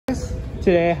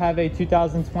Today I have a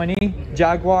 2020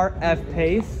 Jaguar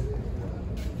F-Pace.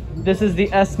 This is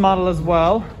the S model as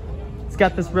well. It's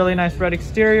got this really nice red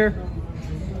exterior.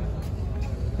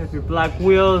 You have your black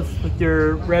wheels with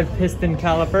your red piston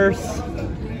calipers.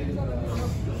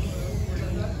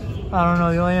 I don't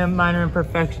know, the only minor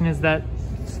imperfection is that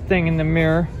thing in the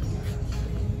mirror.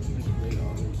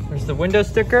 There's the window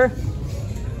sticker.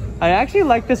 I actually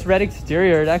like this red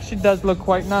exterior. It actually does look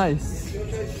quite nice.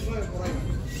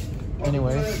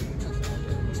 Anyway,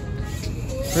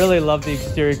 really love the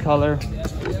exterior color.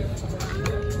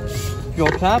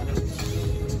 Fuel cap.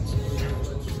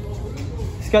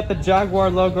 It's got the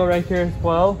Jaguar logo right here as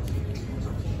well.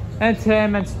 And today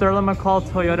I'm at Sterling McCall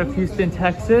Toyota of Houston,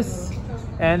 Texas.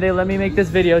 And they let me make this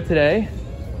video today.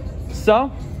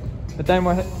 So, but then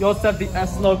you also have the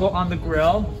S logo on the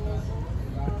grille.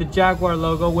 With the Jaguar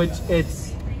logo, which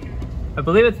I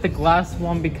believe it's the glass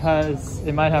one because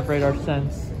it might have radar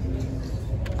sense.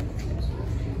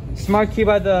 Smart key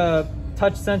by the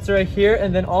touch sensor right here,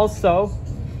 and then also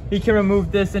you can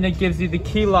remove this and it gives you the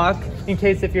key lock in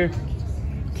case if your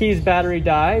key's battery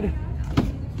died.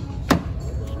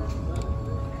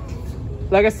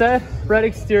 Like I said, red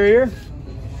exterior.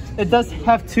 It does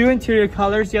have two interior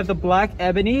colors. You have the black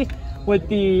ebony with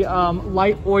the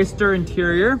light oyster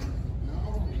interior.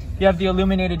 You have the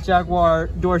illuminated Jaguar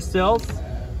door sills.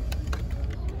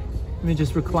 Let me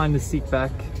just recline the seat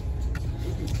back.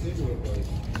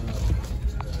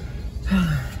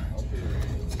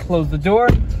 Let's close the door.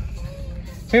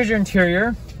 Here's your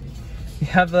interior. You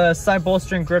have the side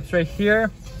bolstering grips right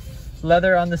here.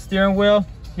 Leather on the steering wheel.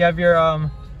 You have your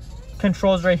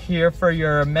controls right here for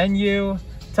your menu,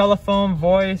 telephone,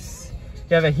 voice.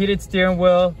 You have a heated steering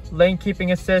wheel, lane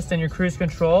keeping assist, and your cruise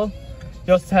control.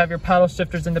 You also have your paddle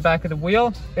shifters in the back of the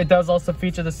wheel. It does also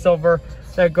feature the silver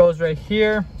that goes right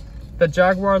here. The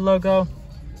Jaguar logo.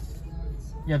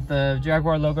 You have the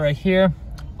Jaguar logo right here.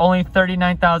 Only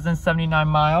 39,079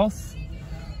 miles.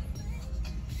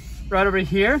 Right over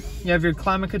here, you have your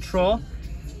climate control.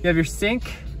 You have your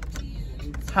sync,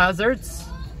 hazards.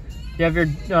 You have your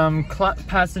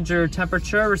passenger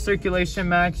temperature, recirculation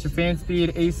max, your fan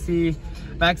speed, AC,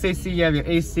 max AC. You have your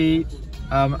AC.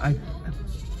 I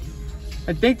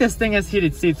think this thing has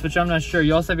heated seats, which I'm not sure.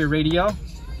 You also have your radio.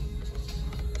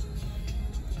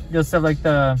 You also have like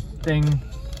the thing.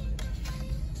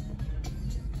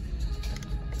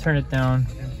 Turn it down.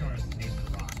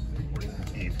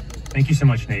 Thank you so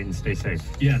much, Nate, and stay safe.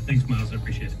 Yeah, thanks, Miles. I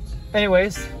appreciate it.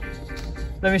 Anyways,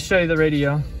 let me show you the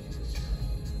radio.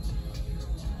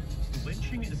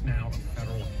 Lynching is now a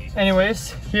federal hate.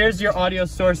 Anyways, here's your audio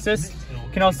sources. You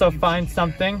can also find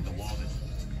something.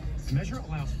 The measure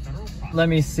allows federal Let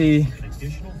me see. an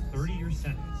additional 30-year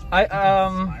sentence.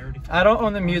 I don't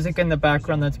own the music in the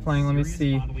background that's playing. Let me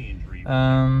see.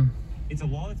 It's a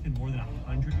law that's been more than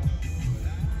 100.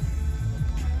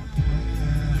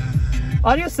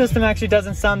 Audio system actually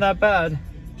doesn't sound that bad.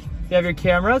 You have your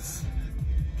cameras.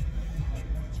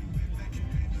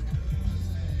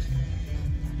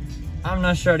 I'm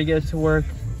not sure how to get it to work.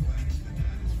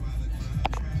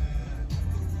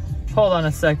 Hold on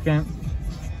a second.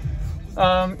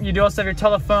 You do also have your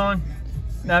telephone,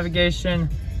 navigation.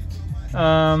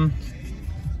 Let's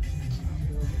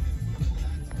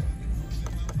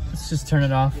just turn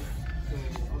it off.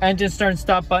 Engine start and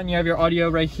stop button. You have your audio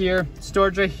right here,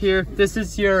 storage right here. This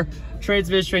is your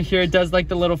Tradesvision right here. It does like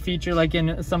the little feature like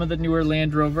in some of the newer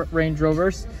Range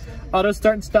Rovers. Auto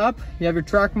start and stop. You have your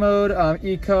track mode,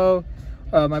 eco.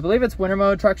 I believe it's winter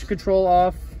mode, traction control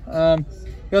off. You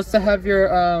also have your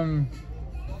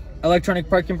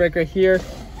electronic parking brake right here.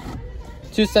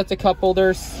 Two sets of cup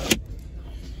holders.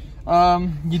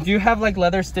 You do have like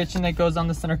leather stitching that goes on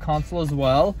the center console as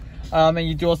well. And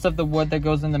you do also have the wood that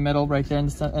goes in the middle right there on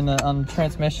the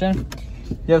transmission.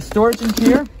 You have storage in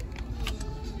here.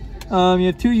 You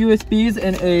have two USBs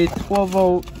and a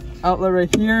 12-volt outlet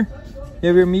right here. You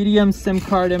have your medium SIM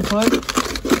card input.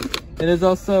 It is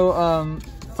also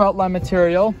felt line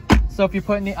material, so if you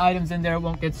put any items in there, it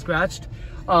won't get scratched.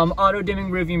 Auto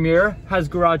dimming rearview mirror, has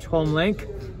garage home link.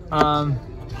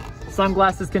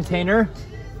 Sunglasses container.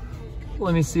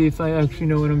 Let me see if I actually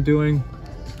know what I'm doing.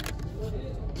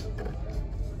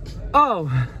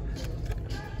 Oh!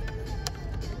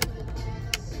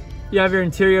 You have your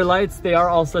interior lights. They are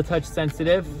also touch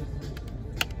sensitive.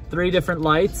 3 different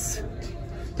lights.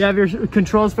 You have your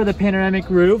controls for the panoramic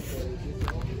roof.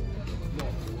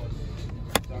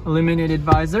 Illuminated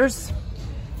visors.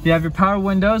 You have your power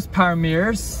windows, power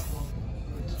mirrors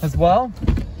as well.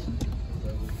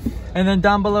 And then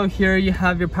down below here, you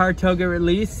have your power tailgate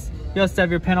release. You also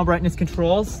have your panel brightness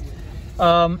controls.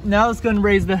 Now let's go and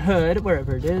raise the hood,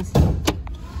 wherever it is.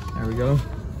 There we go.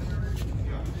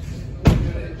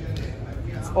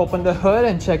 Let's open the hood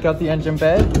and check out the engine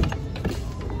bay.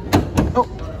 Oh,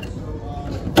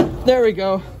 there we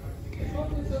go.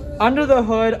 Under the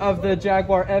hood of the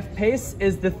Jaguar F-Pace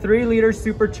is the 3-liter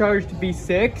supercharged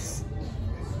V6.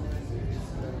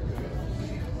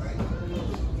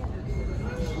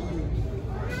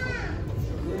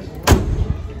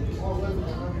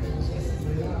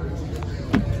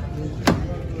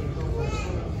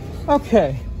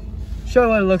 Okay, show you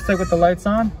what it looks like with the lights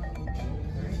on.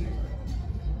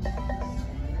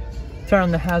 Turn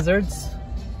on the hazards.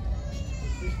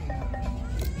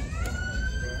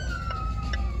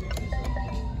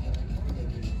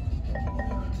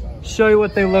 Show you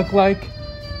what they look like.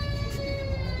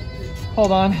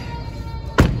 Hold on.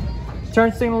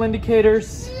 Turn signal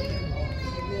indicators.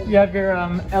 You have your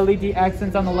LED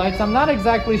accents on the lights. I'm not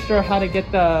exactly sure how to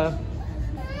get the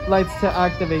lights to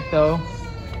activate though.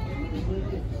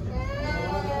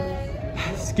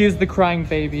 Excuse the crying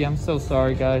baby, I'm so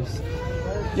sorry guys.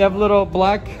 You have a little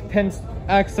black pin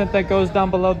accent that goes down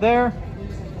below there.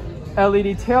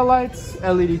 LED taillights,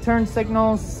 LED turn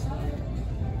signals.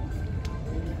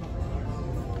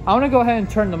 I want to go ahead and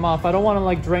turn them off. I don't want to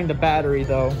like drain the battery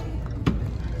though.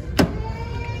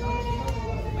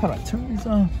 How do I turn these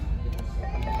off?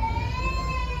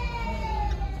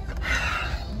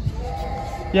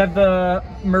 You have the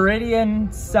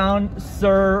Meridian surround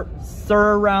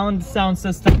sound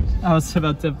system. I was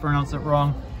about to pronounce it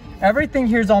wrong. Everything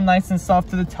here is all nice and soft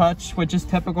to the touch, which is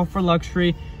typical for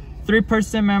luxury.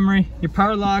 3% memory, your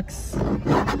power locks.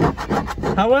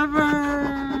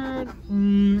 However,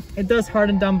 it does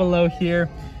harden down below here.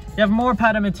 You have more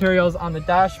padded materials on the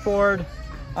dashboard.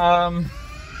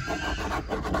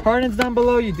 Hardens down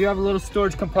below. You do have a little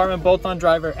storage compartment both on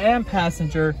driver and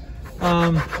passenger.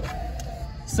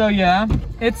 So yeah,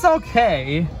 it's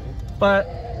okay, but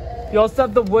you also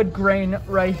have the wood grain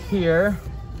right here.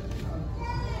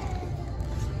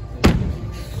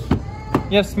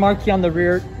 You have smart key on the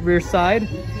rear side.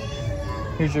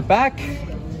 Here's your back.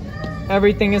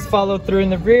 Everything is followed through in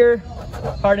the rear.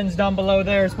 Hardens down below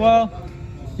there as well.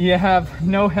 You have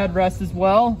no headrest as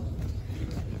well.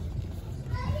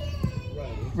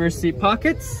 Rear seat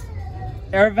pockets,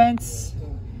 air vents.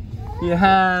 You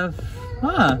have,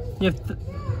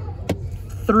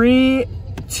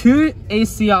 two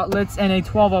AC outlets and a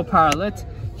 12-volt power outlet.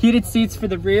 Heated seats for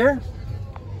the rear.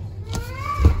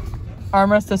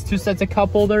 Armrest has 2 sets of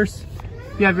cup holders.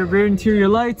 You have your rear interior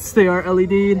lights. They are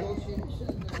LED.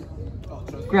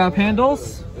 Grab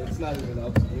handles.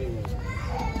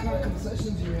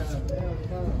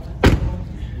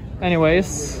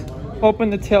 Anyways, open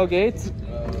the tailgate.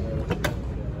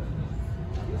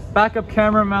 Backup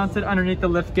camera mounted underneath the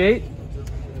lift gate.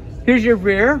 Here's your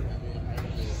rear.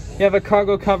 You have a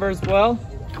cargo cover as well.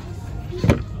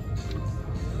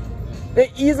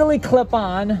 They easily clip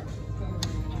on.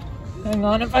 Hang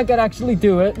on, if I could actually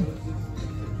do it.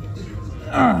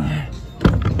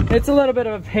 It's a little bit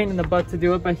of a pain in the butt to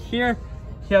do it, but here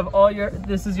you have all your,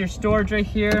 this is your storage right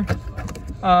here.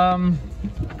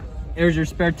 Here's your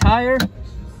spare tire.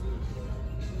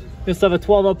 You also have a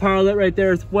 12-volt power outlet right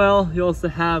there as well. You also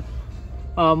have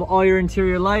all your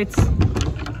interior lights.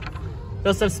 You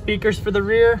also have speakers for the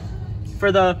rear,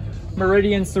 for the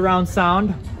Meridian surround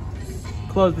sound.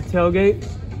 Close the tailgate.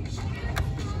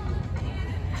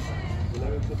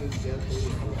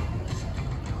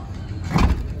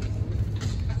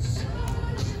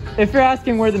 If you're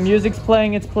asking where the music's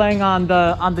playing, it's playing on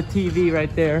the TV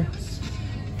right there.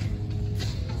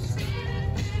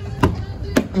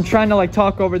 I'm trying to like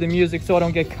talk over the music so I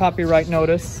don't get copyright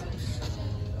notice.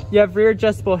 You have rear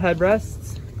adjustable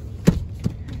headrests.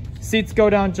 Seats go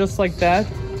down just like that.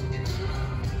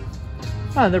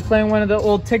 Oh, they're playing one of the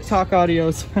old TikTok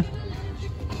audios.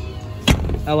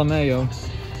 LMAO.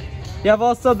 You have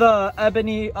also the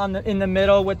ebony in the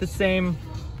middle with the same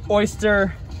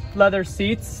oyster leather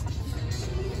seats.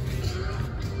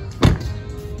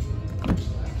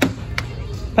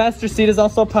 Passenger seat is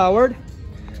also powered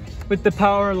with the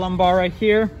power lumbar right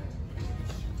here.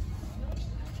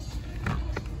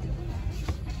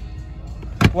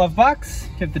 Glove box,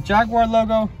 you have the Jaguar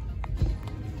logo.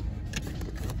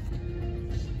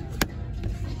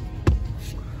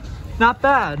 Not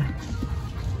bad.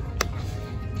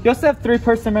 You also have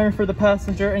 3% memory for the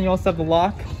passenger, and you also have the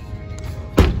lock.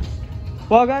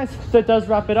 Well guys, that does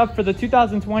wrap it up for the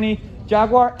 2020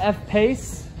 Jaguar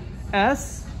F-Pace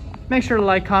S. Make sure to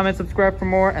like, comment, subscribe for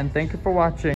more, and thank you for watching.